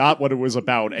 that was not what it was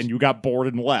about, and you got bored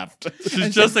and left.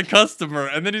 She's just a customer.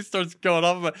 And then he starts going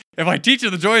off about, if I teach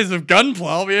her the joys of Gunpla,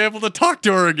 I'll be able to talk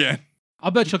to her again. I'll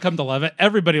bet she'll come to love it.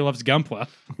 Everybody loves Gunpla.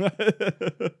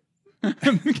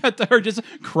 We got to her just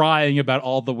crying about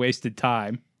all the wasted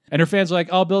time. And her fans are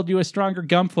like, I'll build you a stronger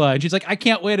Gunpla. And she's like, I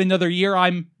can't wait another year.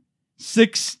 I'm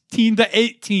 16 to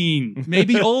 18,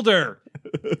 maybe older.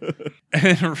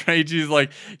 And Reiji's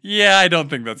like, yeah, I don't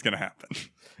think that's going to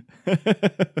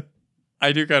happen.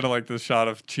 I do kind of like this shot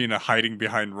of China hiding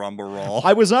behind Ramba Rawl.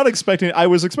 I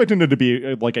was expecting it to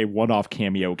be like a one-off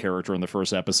cameo character in the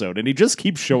first episode, and he just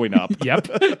keeps showing up. Yep.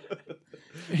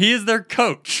 He is their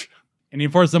coach. And he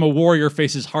informs them a warrior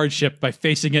faces hardship by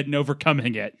facing it and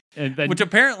overcoming it. And then, Which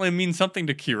apparently means something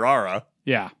to Kirara.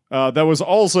 yeah, That was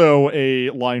also a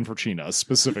line for China,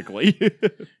 specifically.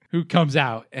 who comes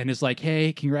out and is like,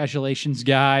 hey, congratulations,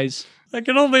 guys. I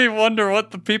can only wonder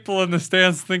what the people in the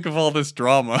stands think of all this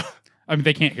drama. I mean,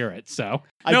 they can't hear it, so.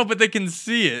 No, but they can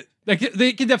see it. They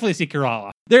can definitely see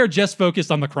Kerala. They're just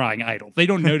focused on the crying idol. They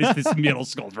don't notice this middle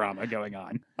school drama going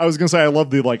on. I was going to say, I love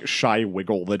the like shy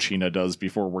wiggle that China does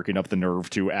before working up the nerve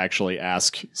to actually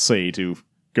ask Say to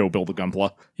go build a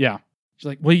Gunpla. Yeah. She's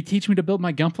like, will you teach me to build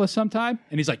my Gunpla sometime?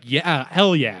 And he's like, yeah,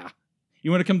 hell yeah.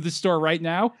 You want to come to the store right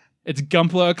now? It's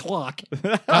Gunpla o'clock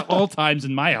at all times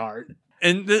in my heart.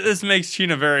 And this makes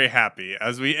China very happy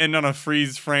as we end on a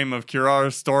freeze frame of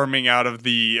Kirara storming out of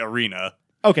the arena.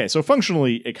 Okay, so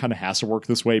functionally, it kind of has to work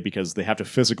this way because they have to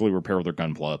physically repair their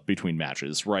Gunpla between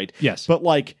matches, right? Yes. But,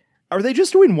 like, are they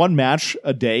just doing one match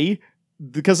a day?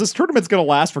 Because this tournament's going to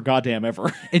last for goddamn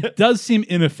ever. It does seem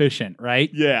inefficient, right?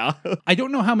 Yeah. I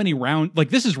don't know how many rounds, like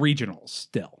this is regionals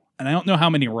still, and I don't know how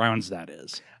many rounds that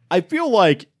is. I feel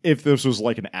like if this was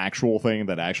like an actual thing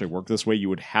that actually worked this way, you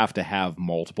would have to have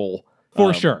multiple.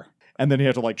 For sure. And then you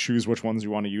have to like choose which ones you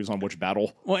want to use on which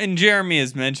battle. Well, and Jeremy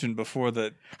has mentioned before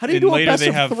that How do you in do a later best they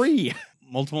of have 3?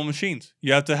 multiple machines.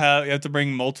 You have to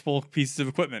bring multiple pieces of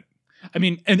equipment. I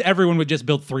mean, and everyone would just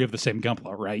build 3 of the same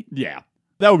Gunpla, right? Yeah.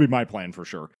 That would be my plan for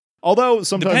sure. Although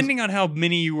sometimes Depending on how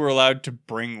many you were allowed to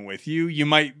bring with you, you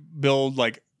might build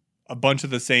like a bunch of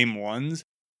the same ones,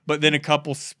 but then a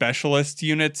couple specialist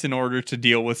units in order to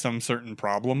deal with some certain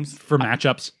problems. For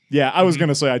matchups. Yeah, I was going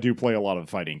to say I do play a lot of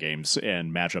fighting games,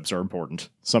 and matchups are important.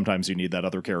 Sometimes you need that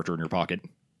other character in your pocket.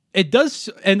 It does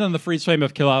end on the freeze frame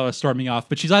of Kilala storming off,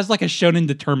 but she has like a shonen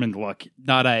determined look,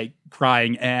 not a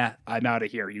crying, I'm out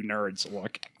of here, you nerds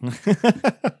look.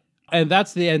 And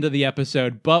that's the end of the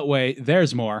episode, but wait,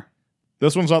 there's more.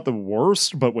 This one's not the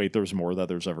worst, but wait, there's more that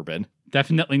there's ever been.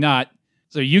 Definitely not.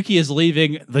 So Yuki is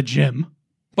leaving the gym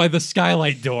by the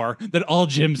skylight door that all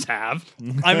gyms have.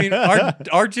 I mean,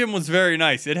 our gym was very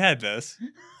nice. It had this.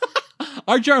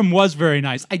 Our gym was very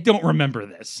nice. I don't remember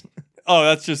this. Oh,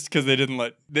 that's just because they didn't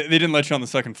let you on the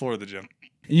second floor of the gym.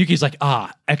 And Yuki's like,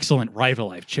 excellent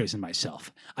rival I've chosen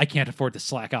myself. I can't afford to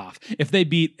slack off. If they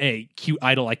beat a cute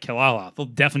idol like Kilala, they'll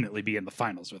definitely be in the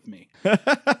finals with me.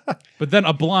 But then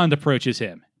a blonde approaches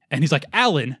him, and he's like,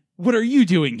 Alan, what are you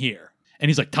doing here? And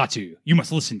he's like, Tatsu, you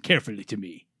must listen carefully to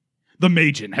me. The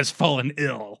Majin has fallen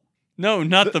ill. No,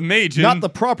 not the Majin. Not the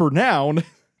proper noun.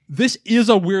 This is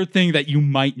a weird thing that you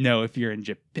might know if you're in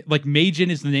Japan. Like,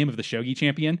 Majin is the name of the shogi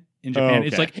champion in Japan. Okay.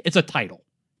 It's like, it's a title.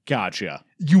 Gotcha.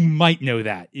 You might know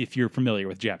that if you're familiar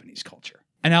with Japanese culture.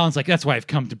 And Alan's like, that's why I've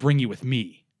come to bring you with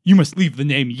me. You must leave the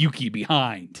name Yuki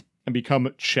behind. And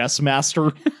become chess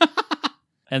master.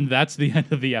 And that's the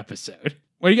end of the episode.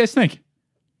 What do you guys think?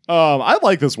 I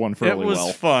like this one it fairly was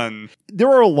well. fun. There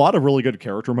are a lot of really good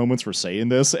character moments for Say in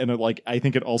this, and I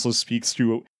think it also speaks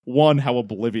to, one, how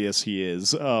oblivious he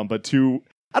is, but two,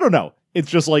 I don't know. It's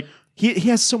just like, he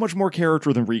has so much more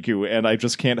character than Riku, and I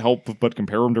just can't help but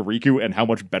compare him to Riku and how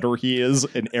much better he is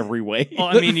in every way. Well,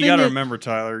 I mean, you gotta remember,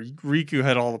 Tyler, Riku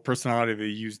had all the personality that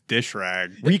used dish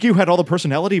rag. Riku had all the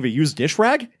personality of a used dish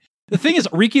rag? The thing is,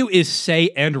 Riku is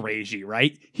Sei and Reiji,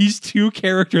 right? He's 2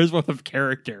 characters worth of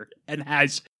character and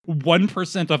has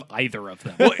 1% of either of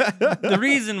them. Well, the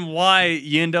reason why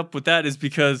you end up with that is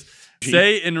because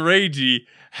Sei and Reiji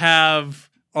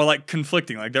are like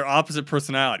conflicting, like they're opposite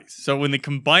personalities. So when they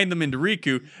combine them into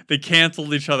Riku, they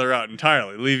canceled each other out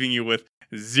entirely, leaving you with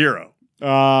 0.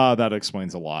 That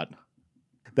explains a lot.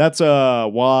 That's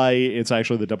why it's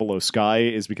actually the Double O Sky,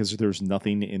 is because there's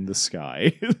nothing in the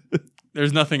sky.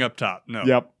 There's nothing up top. No.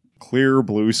 Yep. Clear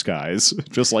blue skies,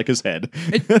 just like his head.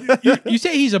 You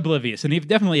say he's oblivious, and he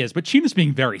definitely is, but China's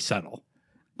being very subtle.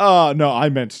 No, I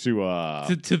meant to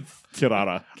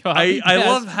Kirara. I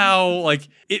love how like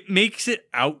it makes it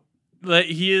out that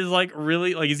he is like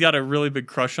really like he's got a really big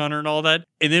crush on her and all that,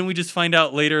 and then we just find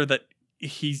out later that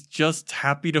he's just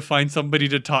happy to find somebody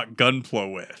to talk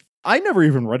Gunpla with. I never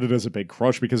even read it as a big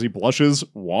crush because he blushes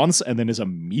once and then is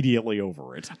immediately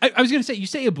over it. I was going to say, you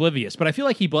say oblivious, but I feel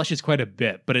like he blushes quite a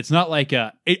bit, but it's not like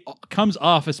it comes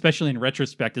off, especially in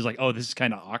retrospect, as like, oh, this is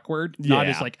kind of awkward. Not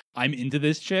as like, I'm into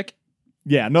this chick.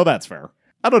 Yeah, no, that's fair.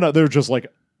 I don't know. They're just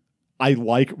like, I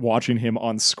like watching him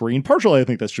on screen. Partially, I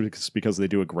think that's just because they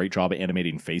do a great job of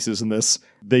animating faces in this.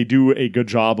 They do a good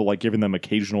job of like giving them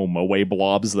occasional moe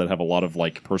blobs that have a lot of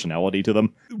like personality to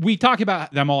them. We talk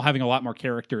about them all having a lot more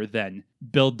character than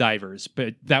Build Divers,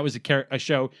 but that was a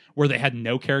show where they had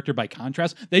no character by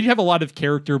contrast. They have a lot of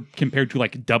character compared to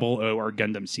like Double O or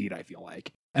Gundam Seed, I feel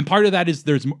like. And part of that is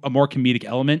there's a more comedic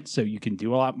element, so you can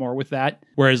do a lot more with that.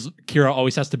 Whereas Kira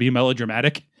always has to be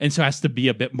melodramatic, and so has to be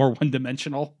a bit more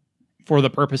one-dimensional for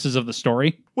the purposes of the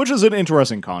story. Which is an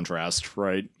interesting contrast,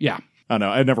 right? Yeah. I don't know.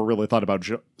 I never really thought about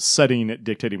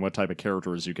dictating what type of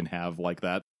characters you can have like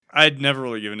that. I'd never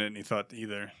really given it any thought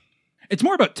either. It's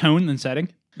more about tone than setting.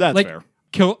 That's like, fair.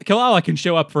 Kilala can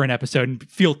show up for an episode and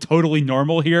feel totally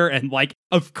normal here, and like,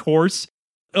 of course,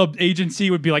 an agency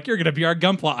would be like, you're going to be our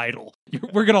Gunpla idol.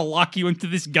 We're going to lock you into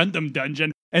this Gundam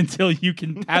dungeon until you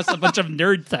can pass a bunch of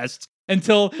nerd tests.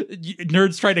 Until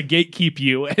nerds try to gatekeep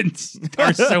you and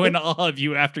are so in awe of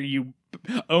you after you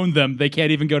own them, they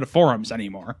can't even go to forums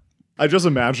anymore. I just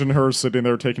imagine her sitting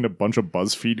there taking a bunch of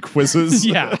BuzzFeed quizzes.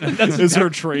 Yeah. Is her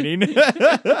training.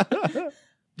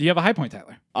 Do you have a high point,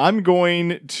 Tyler? I'm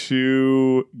going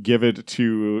to give it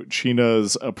to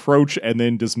China's approach and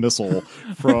then dismissal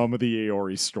from the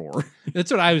Aori store.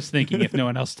 That's what I was thinking if no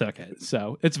one else took it.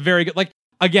 So it's very good. Like,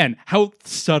 again, how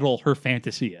subtle her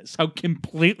fantasy is, how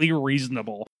completely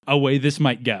reasonable a way this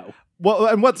might go. Well,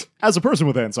 and as a person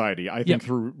with anxiety, I think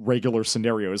through regular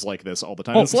scenarios like this all the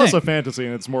time. It's less a fantasy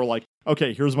and it's more like,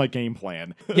 okay, here's my game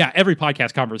plan. Yeah, every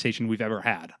podcast conversation we've ever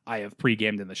had, I have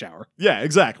pre-gamed in the shower. Yeah,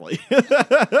 exactly.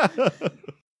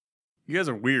 You guys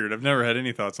are weird. I've never had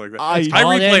any thoughts like that. I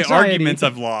replay arguments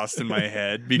I've lost in my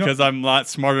head because I'm not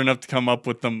smart enough to come up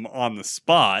with them on the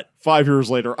spot. 5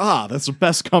 years later, that's the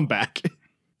best comeback.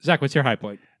 Zach, what's your high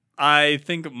point? I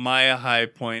think my high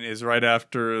point is right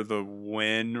after the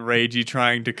win, Reiji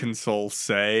trying to console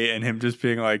Sei and him just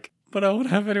being like, but I don't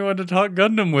have anyone to talk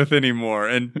Gundam with anymore.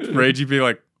 And Reiji being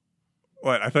like,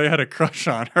 what? I thought you had a crush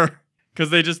on her.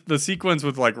 Because the sequence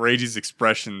with like Reiji's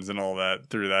expressions and all that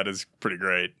through that is pretty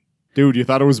great. Dude, you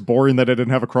thought it was boring that I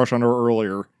didn't have a crush on her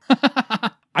earlier.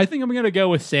 I think I'm going to go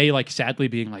with Sei, like, sadly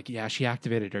being like, yeah, she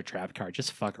activated her trap card.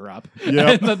 Just fuck her up.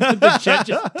 Yep. And the Jet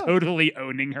just totally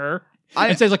owning her.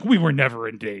 And Sei's like, we were never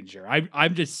in danger.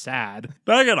 I'm just sad.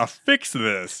 I gotta fix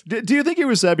this. Do you think he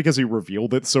was sad because he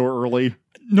revealed it so early?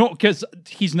 No, because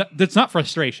that's not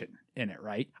frustration in it,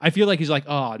 right? I feel like he's like,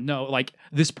 oh, no, like,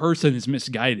 this person is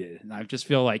misguided. And I just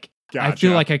feel like, I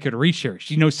feel like I could reach her.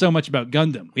 She knows so much about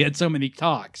Gundam. We had so many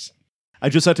talks. I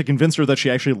just had to convince her that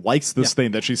she actually likes this thing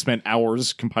that she spent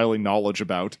hours compiling knowledge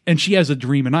about. And she has a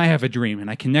dream, and I have a dream, and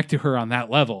I connect to her on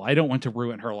that level. I don't want to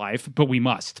ruin her life, but we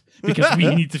must, because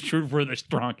we need to prove we're the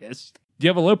strongest. Do you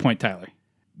have a low point, Tyler?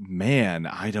 Man,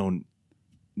 I don't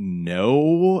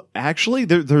know. Actually,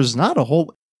 there's not a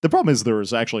whole... The problem is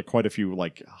there's actually quite a few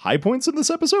like high points in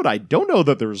this episode. I don't know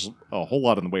that there's a whole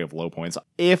lot in the way of low points.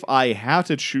 If I have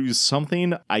to choose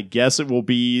something, I guess it will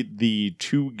be the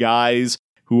 2 guys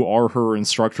who are her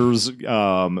instructors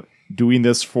doing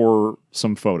this for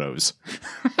some photos.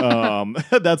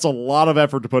 That's a lot of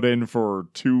effort to put in for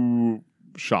 2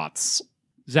 shots.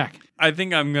 Zach. I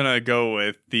think I'm going to go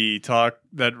with the talk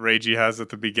that Reiji has at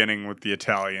the beginning with the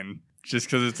Italian. Just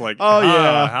because it's like,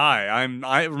 hi,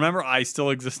 I remember I still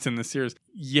exist in the series.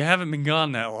 You haven't been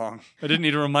gone that long. I didn't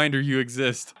need a reminder you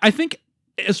exist. I think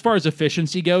as far as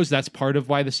efficiency goes, that's part of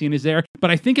why the scene is there.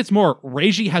 But I think it's more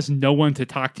Reiji has no one to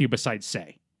talk to besides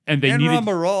Sei. And they needed...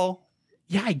 Rambarol.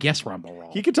 Yeah, I guess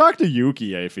Rambarol. He could talk to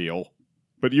Yuki, I feel.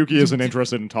 But Yuki isn't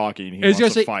interested in talking. He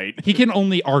wants to fight. He can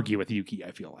only argue with Yuki,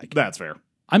 I feel like. That's fair.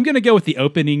 I'm going to go with the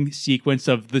opening sequence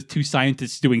of the two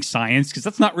scientists doing science, because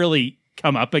that's not really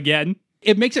come up again.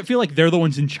 It makes it feel like they're the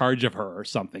ones in charge of her or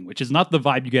something, which is not the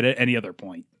vibe you get at any other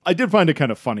point. I did find it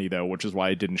kind of funny, though, which is why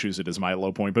I didn't choose it as my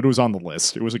low point, but it was on the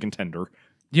list. It was a contender.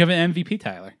 Do you have an MVP,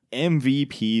 Tyler?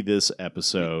 MVP this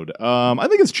episode. I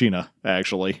think it's China,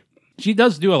 actually. She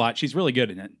does do a lot. She's really good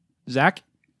in it. Zach?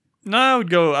 No,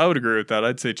 I would agree with that.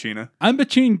 I'd say China. I'm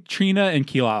between Trina and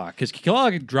Kilala, because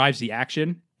Kilala drives the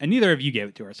action, and neither of you gave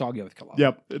it to her, so I'll go with Kilala.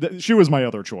 Yep, she was my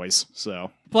other choice,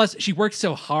 so. Plus, she works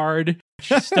so hard.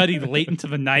 She studied late into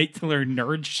the night to learn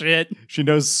nerd shit. She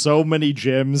knows so many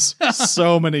gyms.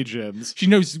 So many gyms. She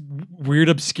knows weird,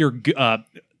 obscure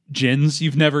gins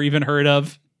you've never even heard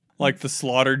of. Like the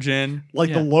slaughter gin.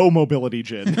 Like the low mobility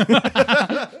gin.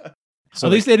 So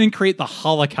at least they didn't create the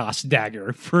Holocaust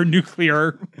dagger for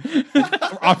nuclear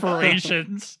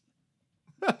operations.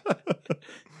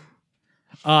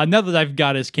 Now that I've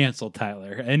got us canceled,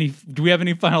 Tyler, do we have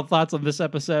any final thoughts on this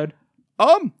episode?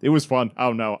 It was fun. I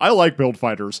don't know. I like Build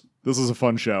Fighters. This is a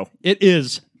fun show. It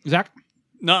is. Zach?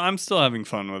 No, I'm still having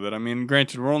fun with it. I mean,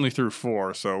 granted, we're only through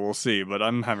 4, so we'll see, but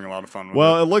I'm having a lot of fun with it.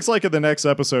 Well, it looks like in the next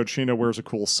episode, Sheena wears a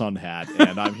cool sun hat,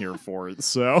 and I'm here for it,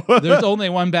 so. There's only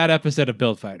one bad episode of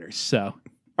Build Fighters, so.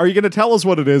 Are you going to tell us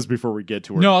what it is before we get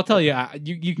to it? No, I'll tell you.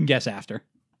 You can guess after.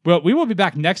 Well, we will be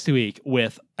back next week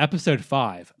with episode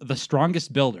 5, The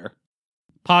Strongest Builder.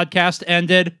 Podcast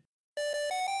ended.